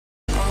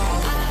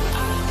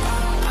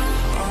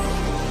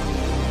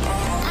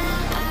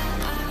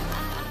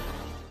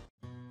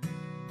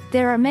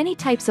There are many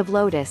types of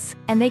lotus,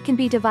 and they can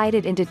be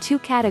divided into two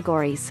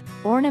categories,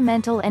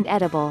 ornamental and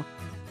edible.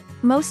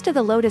 Most of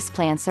the lotus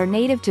plants are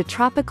native to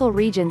tropical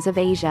regions of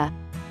Asia.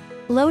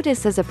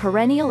 Lotus is a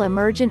perennial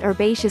emergent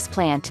herbaceous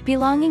plant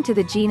belonging to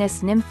the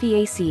genus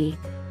Nymphaeaceae.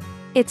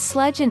 Its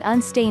sludge and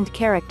unstained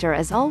character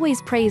is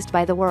always praised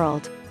by the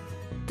world.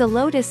 The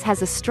lotus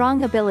has a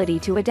strong ability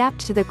to adapt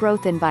to the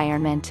growth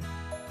environment.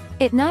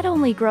 It not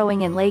only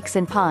growing in lakes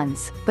and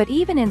ponds, but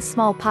even in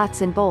small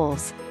pots and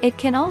bowls, it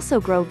can also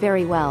grow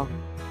very well.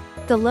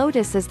 The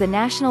lotus is the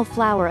national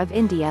flower of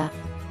India.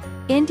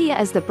 India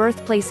is the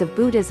birthplace of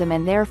Buddhism,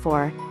 and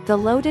therefore, the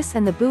lotus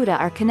and the Buddha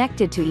are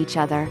connected to each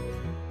other.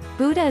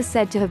 Buddha is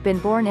said to have been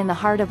born in the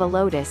heart of a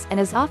lotus and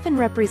is often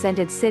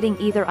represented sitting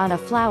either on a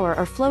flower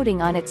or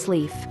floating on its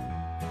leaf.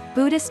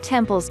 Buddhist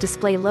temples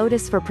display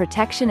lotus for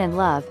protection and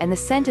love, and the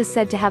scent is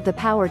said to have the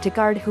power to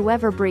guard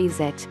whoever breathes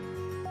it.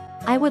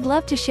 I would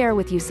love to share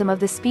with you some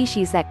of the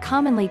species that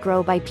commonly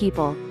grow by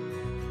people.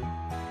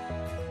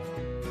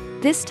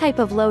 This type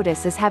of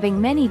lotus is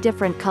having many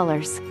different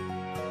colors.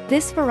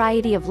 This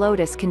variety of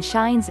lotus can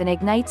shines and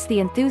ignites the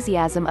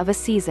enthusiasm of a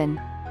season.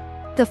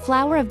 The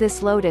flower of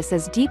this lotus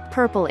is deep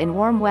purple in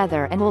warm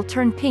weather and will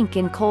turn pink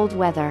in cold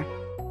weather.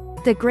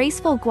 The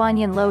graceful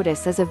Guanyin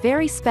lotus is a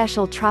very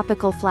special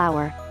tropical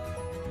flower.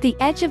 The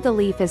edge of the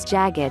leaf is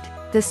jagged,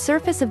 the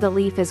surface of the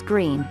leaf is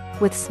green,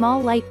 with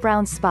small light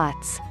brown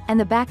spots, and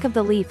the back of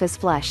the leaf is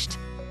flushed.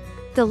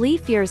 The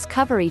leaf ears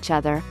cover each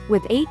other,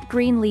 with 8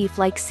 green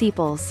leaf-like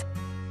sepals.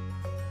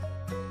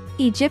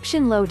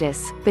 Egyptian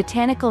lotus,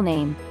 botanical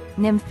name,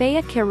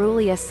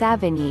 Nymphaeaceae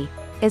savigny,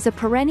 is a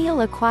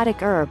perennial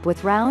aquatic herb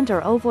with round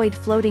or ovoid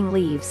floating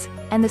leaves,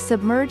 and the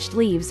submerged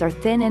leaves are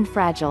thin and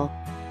fragile.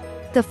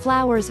 The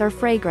flowers are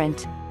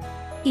fragrant.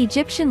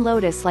 Egyptian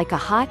lotus like a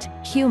hot,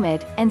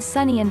 humid, and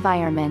sunny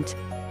environment.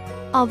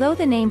 Although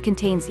the name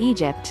contains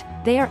Egypt,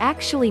 they are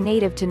actually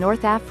native to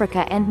North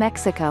Africa and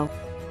Mexico.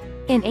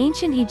 In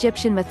ancient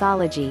Egyptian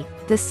mythology,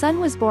 the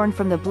sun was born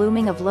from the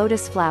blooming of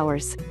lotus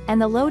flowers,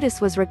 and the lotus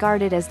was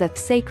regarded as the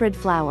sacred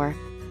flower.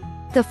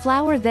 The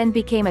flower then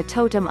became a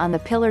totem on the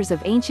pillars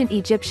of ancient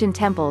Egyptian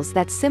temples,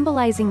 that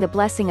symbolizing the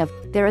blessing of,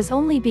 there is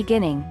only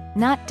beginning,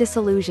 not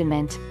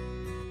disillusionment.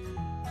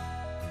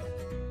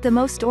 The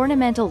most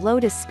ornamental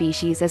lotus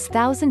species is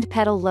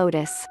thousand-petal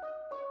lotus.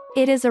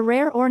 It is a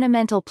rare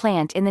ornamental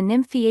plant in the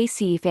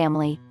Nymphaeaceae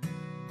family.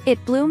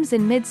 It blooms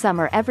in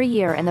midsummer every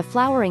year, and the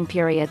flowering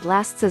period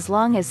lasts as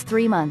long as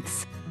 3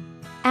 months.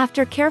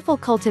 After careful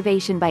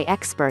cultivation by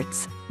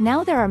experts,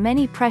 now there are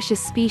many precious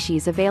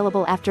species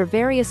available after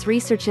various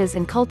researches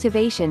and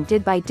cultivation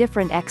did by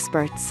different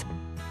experts.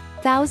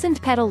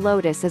 Thousand-petal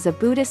lotus is a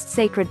Buddhist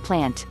sacred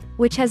plant,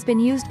 which has been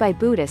used by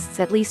Buddhists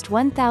at least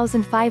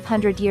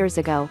 1,500 years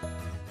ago.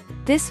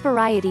 This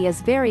variety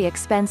is very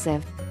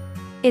expensive.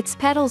 Its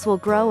petals will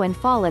grow and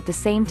fall at the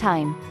same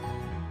time.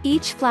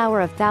 Each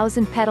flower of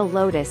thousand-petal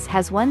lotus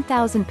has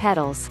 1,000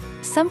 petals,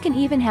 some can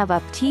even have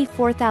up to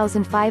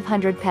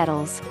 4,500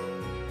 petals.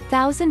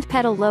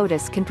 Thousand-petal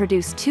lotus can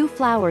produce 2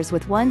 flowers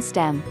with 1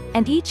 stem,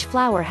 and each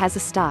flower has a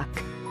stalk.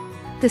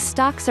 The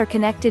stalks are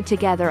connected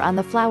together on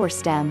the flower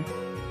stem.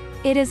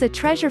 It is a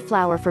treasure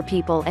flower for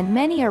people, and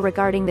many are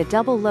regarding the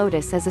double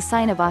lotus as a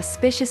sign of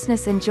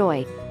auspiciousness and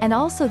joy, and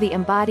also the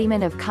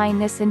embodiment of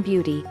kindness and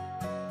beauty.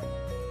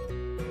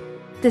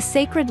 The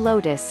sacred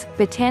lotus,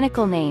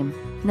 botanical name,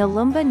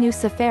 Nelumba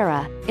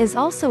nucifera, is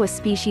also a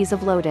species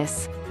of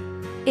lotus.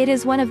 It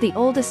is one of the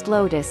oldest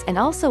lotus and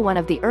also one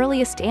of the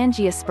earliest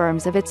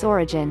angiosperms of its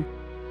origin.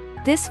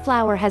 This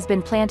flower has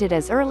been planted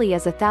as early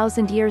as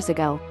 1,000 years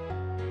ago.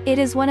 It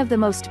is one of the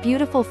most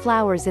beautiful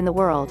flowers in the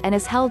world and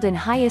is held in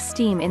high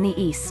esteem in the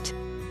East.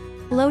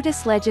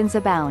 Lotus legends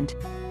abound.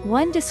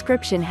 One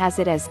description has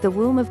it as the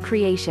womb of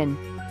creation.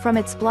 From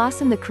its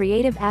blossom the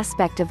creative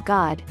aspect of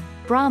God,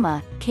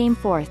 Brahma, came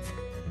forth.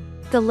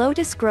 The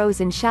lotus grows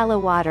in shallow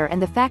water,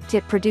 and the fact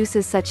it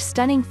produces such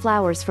stunning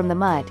flowers from the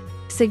mud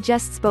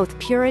suggests both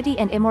purity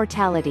and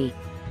immortality,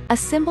 a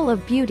symbol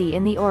of beauty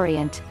in the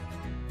Orient.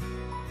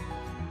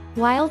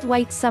 Wild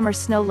white summer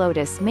snow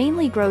lotus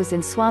mainly grows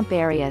in swamp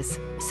areas,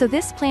 so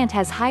this plant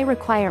has high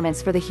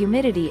requirements for the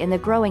humidity in the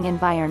growing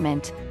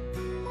environment.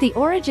 The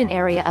origin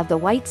area of the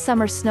white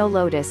summer snow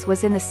lotus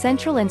was in the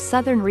central and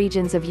southern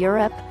regions of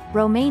Europe,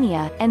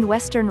 Romania, and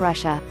western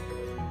Russia.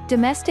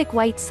 Domestic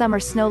white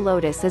summer snow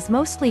lotus is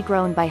mostly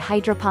grown by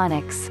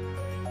hydroponics.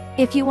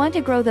 If you want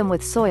to grow them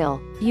with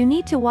soil, you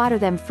need to water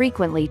them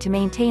frequently to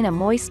maintain a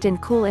moist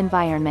and cool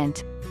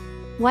environment.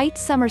 White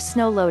summer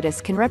snow lotus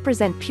can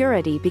represent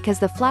purity because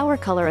the flower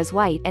color is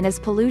white and is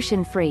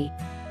pollution-free.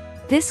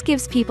 This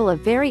gives people a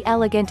very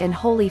elegant and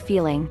holy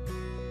feeling.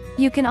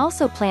 You can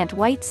also plant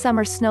white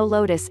summer snow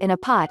lotus in a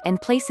pot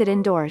and place it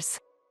indoors.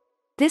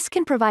 This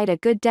can provide a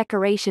good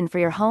decoration for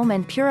your home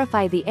and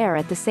purify the air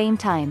at the same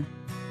time.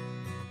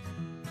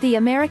 The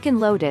American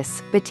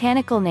lotus,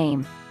 botanical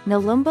name,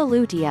 Nelumba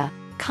lutea,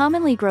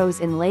 commonly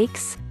grows in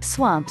lakes,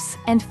 swamps,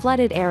 and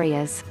flooded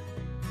areas.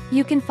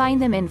 You can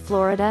find them in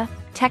Florida,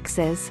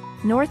 Texas,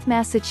 North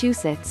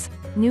Massachusetts,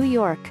 New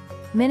York,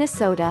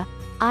 Minnesota,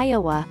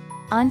 Iowa,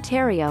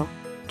 Ontario,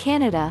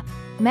 Canada,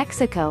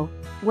 Mexico,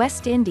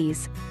 West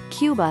Indies,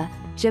 Cuba,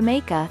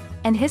 Jamaica,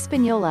 and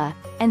Hispaniola,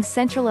 and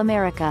Central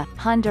America,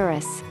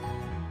 Honduras.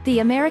 The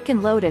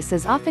American lotus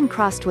is often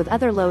crossed with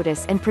other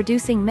lotus and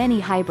producing many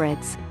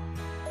hybrids.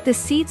 The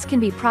seeds can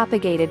be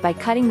propagated by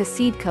cutting the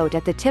seed coat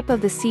at the tip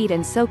of the seed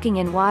and soaking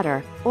in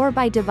water, or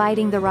by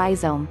dividing the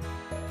rhizome.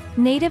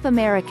 Native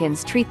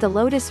Americans treat the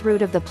lotus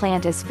root of the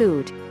plant as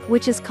food,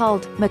 which is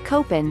called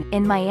macopan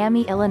in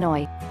Miami,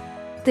 Illinois.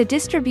 The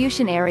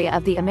distribution area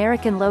of the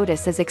American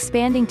lotus is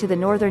expanding to the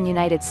northern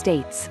United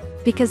States,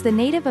 because the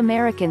Native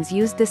Americans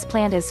used this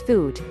plant as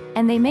food,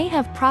 and they may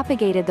have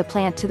propagated the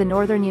plant to the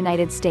northern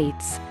United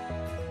States.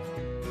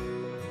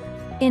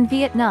 In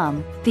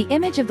Vietnam, the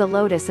image of the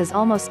lotus is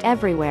almost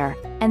everywhere,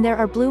 and there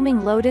are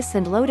blooming lotus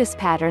and lotus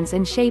patterns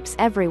and shapes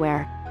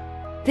everywhere.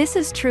 This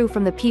is true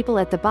from the people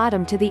at the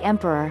bottom to the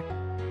emperor.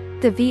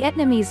 The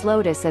Vietnamese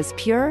lotus is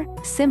pure,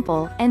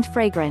 simple, and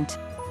fragrant.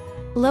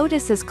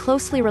 Lotus is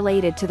closely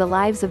related to the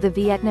lives of the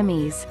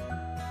Vietnamese.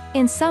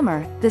 In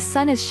summer, the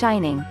sun is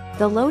shining,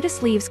 the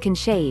lotus leaves can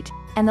shade,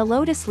 and the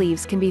lotus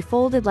leaves can be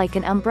folded like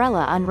an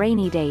umbrella on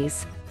rainy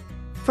days.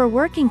 For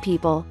working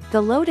people, the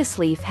lotus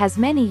leaf has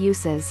many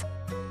uses.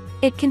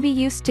 It can be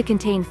used to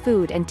contain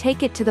food and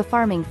take it to the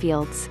farming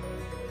fields.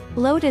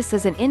 Lotus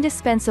is an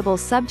indispensable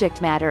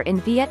subject matter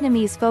in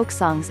Vietnamese folk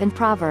songs and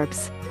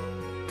proverbs.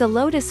 The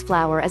lotus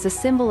flower is a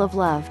symbol of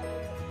love.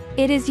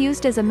 It is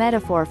used as a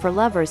metaphor for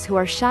lovers who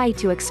are shy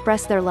to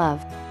express their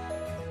love.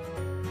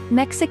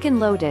 Mexican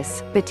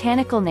lotus,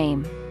 botanical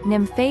name,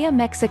 Nymphaea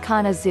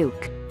mexicana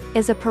Zuc,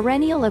 is a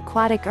perennial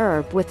aquatic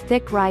herb with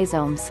thick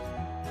rhizomes.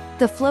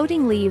 The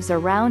floating leaves are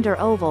round or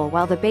oval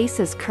while the base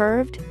is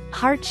curved,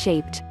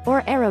 heart-shaped,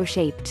 or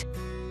arrow-shaped.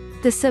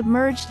 The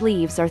submerged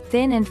leaves are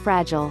thin and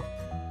fragile.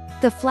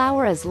 The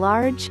flower is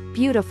large,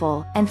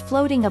 beautiful, and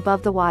floating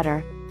above the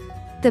water.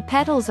 The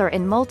petals are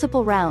in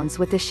multiple rounds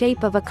with the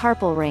shape of a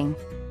carpal ring.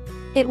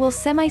 It will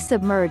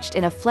semi-submerged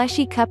in a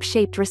fleshy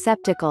cup-shaped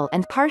receptacle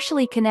and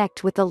partially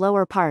connect with the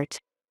lower part.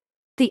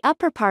 The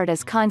upper part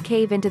is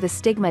concave into the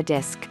stigma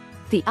disc,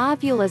 the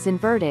ovule is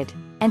inverted,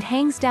 and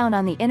hangs down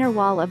on the inner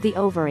wall of the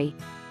ovary.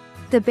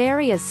 The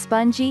berry is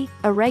spongy,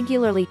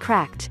 irregularly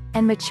cracked,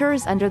 and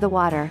matures under the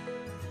water.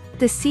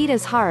 The seed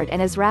is hard and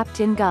is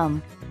wrapped in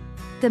gum.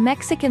 The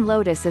Mexican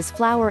lotus is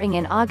flowering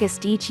in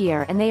August each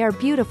year and they are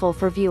beautiful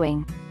for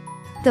viewing.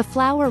 The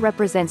flower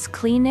represents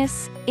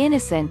cleanness,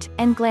 innocent,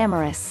 and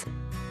glamorous.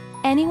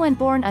 Anyone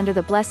born under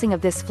the blessing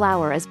of this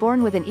flower is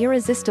born with an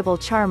irresistible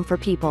charm for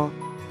people.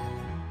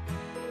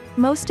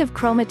 Most of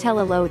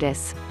Chromatella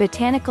lotus,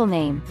 botanical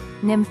name,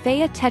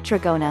 Nymphaea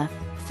tetragona,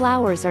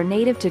 flowers are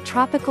native to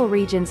tropical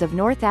regions of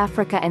North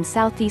Africa and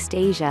Southeast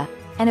Asia,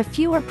 and a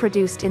few are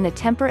produced in the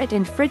temperate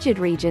and frigid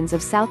regions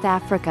of South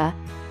Africa,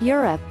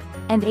 Europe,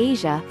 and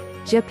Asia,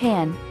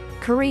 Japan,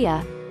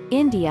 Korea,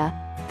 India,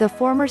 the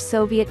former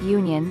Soviet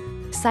Union,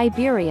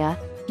 Siberia,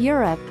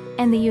 Europe,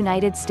 and the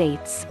United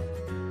States.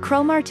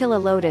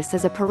 Chromatella lotus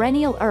is a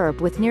perennial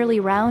herb with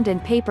nearly round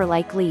and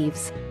paper-like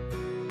leaves.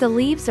 The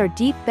leaves are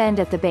deep bend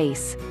at the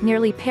base,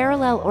 nearly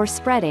parallel or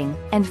spreading,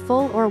 and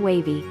full or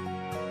wavy.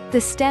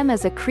 The stem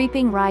is a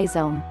creeping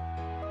rhizome.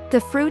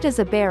 The fruit is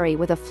a berry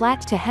with a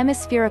flat to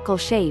hemispherical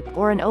shape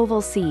or an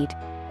oval seed.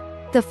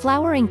 The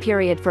flowering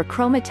period for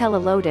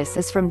Chromatella lotus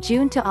is from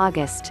June to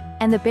August,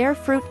 and the bare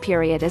fruit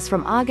period is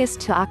from August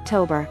to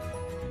October.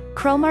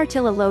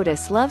 Chromatella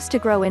lotus loves to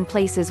grow in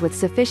places with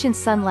sufficient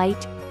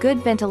sunlight, good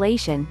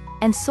ventilation,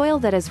 and soil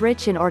that is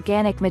rich in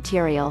organic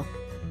material.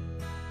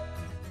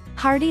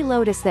 Hardy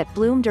lotus that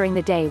bloom during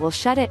the day will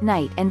shut at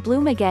night and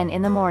bloom again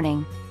in the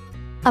morning.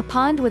 A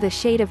pond with a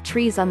shade of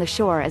trees on the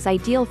shore is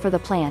ideal for the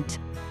plant.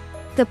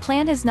 The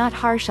plant is not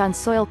harsh on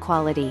soil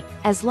quality,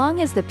 as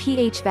long as the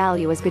pH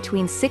value is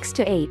between 6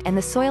 to 8 and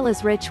the soil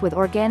is rich with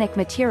organic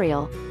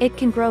material, it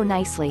can grow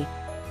nicely.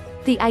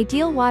 The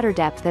ideal water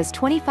depth is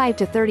 25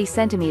 to 30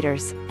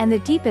 centimeters, and the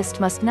deepest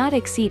must not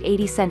exceed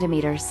 80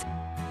 centimeters.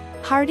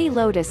 Hardy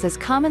lotus is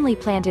commonly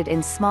planted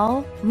in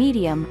small,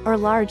 medium, or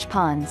large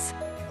ponds.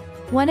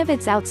 One of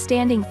its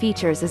outstanding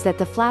features is that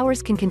the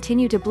flowers can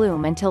continue to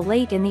bloom until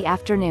late in the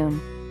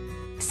afternoon.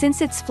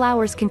 Since its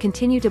flowers can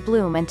continue to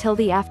bloom until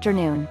the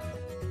afternoon.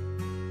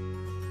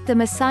 The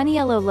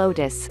Masaniello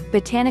lotus,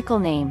 botanical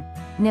name,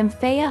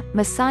 Nymphaea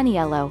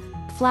masaniello,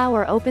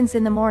 flower opens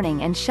in the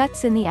morning and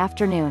shuts in the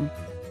afternoon.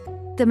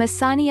 The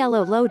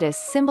Masaniello lotus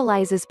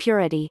symbolizes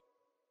purity.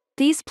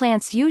 These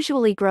plants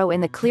usually grow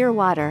in the clear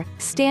water,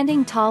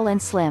 standing tall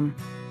and slim.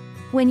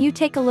 When you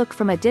take a look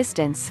from a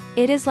distance,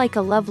 it is like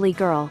a lovely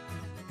girl.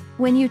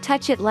 When you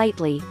touch it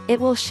lightly, it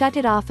will shut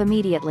it off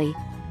immediately.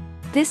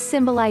 This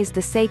symbolizes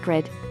the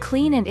sacred,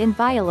 clean and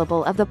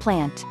inviolable of the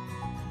plant.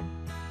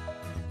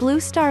 Blue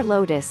star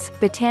lotus,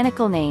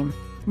 botanical name,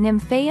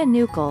 Nymphaea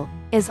nuchal,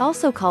 is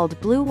also called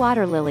blue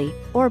water lily,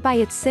 or by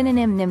its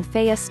synonym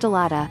Nymphaea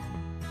stellata.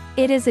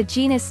 It is a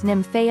genus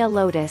Nymphaea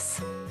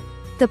lotus.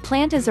 The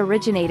plant is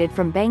originated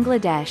from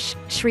Bangladesh,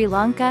 Sri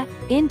Lanka,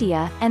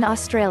 India, and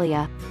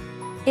Australia.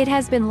 It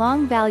has been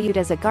long valued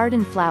as a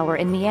garden flower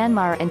in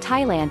Myanmar and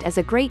Thailand as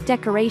a great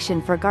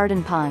decoration for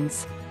garden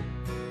ponds.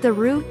 The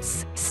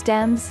roots,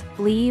 stems,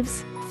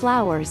 leaves,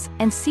 flowers,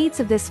 and seeds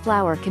of this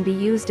flower can be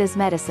used as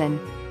medicine.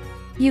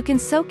 You can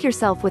soak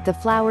yourself with the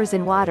flowers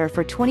in water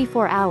for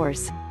 24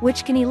 hours,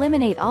 which can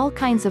eliminate all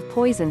kinds of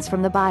poisons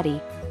from the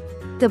body.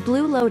 The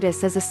blue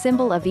lotus is a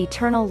symbol of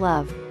eternal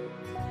love.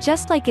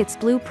 Just like its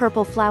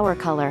blue-purple flower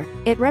color,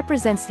 it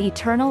represents the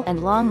eternal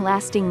and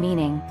long-lasting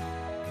meaning.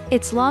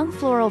 Its long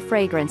floral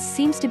fragrance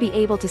seems to be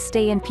able to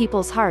stay in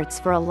people's hearts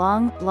for a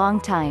long,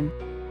 long time.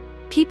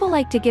 People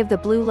like to give the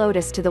blue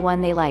lotus to the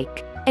one they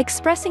like,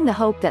 expressing the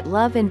hope that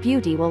love and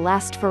beauty will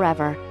last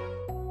forever.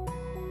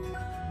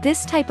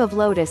 This type of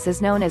lotus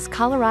is known as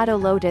Colorado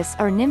lotus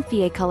or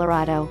Nymphaeaceae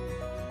colorado.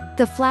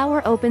 The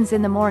flower opens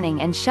in the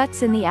morning and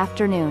shuts in the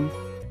afternoon.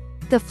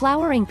 The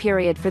flowering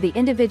period for the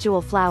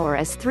individual flower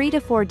is 3 to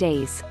 4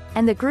 days,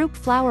 and the group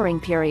flowering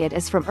period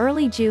is from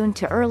early June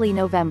to early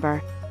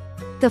November.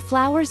 The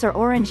flowers are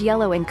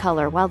orange-yellow in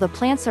color while the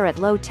plants are at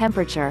low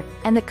temperature,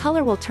 and the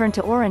color will turn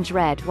to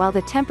orange-red while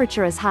the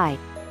temperature is high.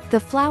 The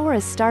flower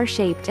is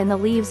star-shaped and the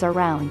leaves are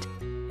round.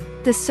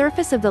 The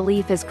surface of the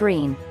leaf is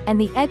green,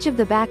 and the edge of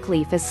the back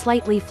leaf is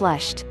slightly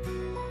flushed.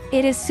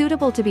 It is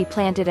suitable to be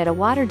planted at a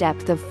water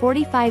depth of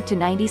 45 to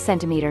 90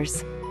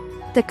 centimeters.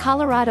 The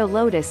Colorado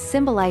lotus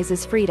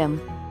symbolizes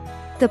freedom.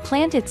 The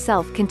plant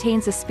itself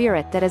contains a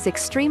spirit that is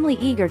extremely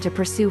eager to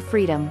pursue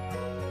freedom.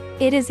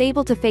 It is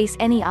able to face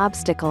any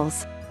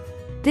obstacles.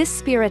 This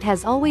spirit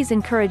has always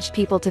encouraged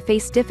people to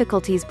face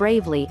difficulties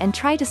bravely and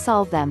try to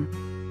solve them.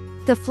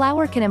 The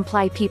flower can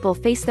imply people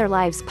face their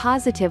lives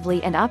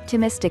positively and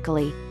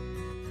optimistically.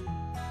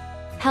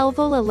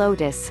 Helvola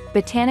lotus,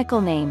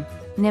 botanical name,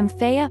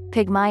 Nymphaea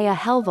pygmaea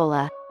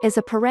helvola, is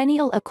a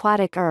perennial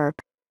aquatic herb.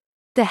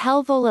 The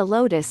Helvola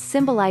lotus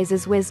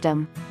symbolizes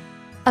wisdom.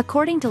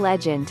 According to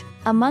legend,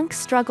 a monk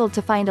struggled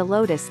to find a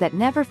lotus that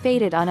never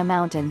faded on a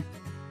mountain.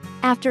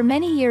 After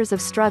many years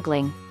of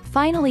struggling,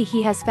 finally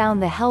he has found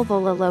the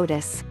Helvola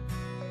lotus.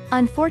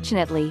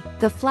 Unfortunately,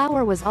 the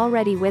flower was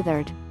already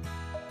withered.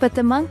 But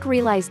the monk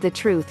realized the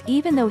truth.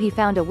 Even though he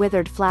found a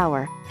withered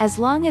flower, as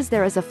long as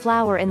there is a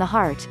flower in the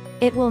heart,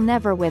 it will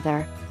never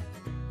wither.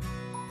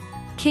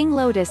 King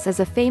lotus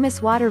is a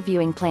famous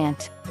water-viewing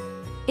plant.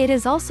 It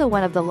is also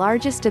one of the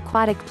largest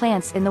aquatic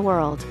plants in the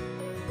world.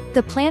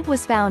 The plant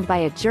was found by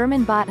a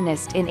German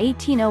botanist in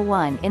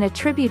 1801 in a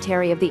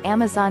tributary of the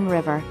Amazon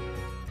River.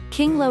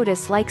 King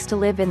lotus likes to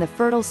live in the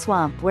fertile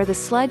swamp where the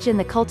sludge in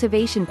the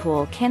cultivation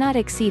pool cannot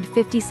exceed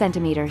 50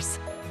 centimeters.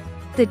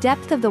 The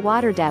depth of the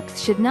water depth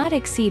should not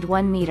exceed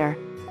 1 meter.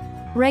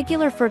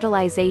 Regular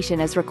fertilization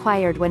is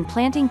required when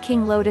planting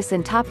king lotus,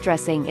 and top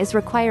dressing is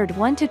required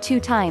 1 to 2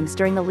 times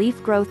during the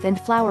leaf growth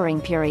and flowering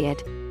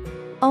period.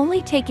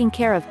 Only taking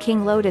care of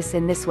king lotus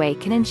in this way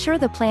can ensure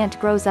the plant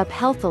grows up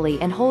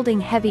healthily and holding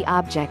heavy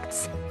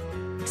objects.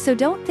 So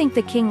don't think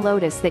the king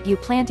lotus that you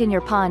plant in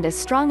your pond is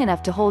strong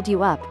enough to hold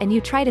you up and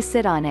you try to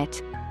sit on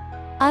it.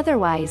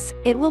 Otherwise,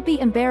 it will be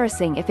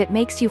embarrassing if it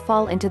makes you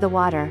fall into the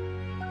water.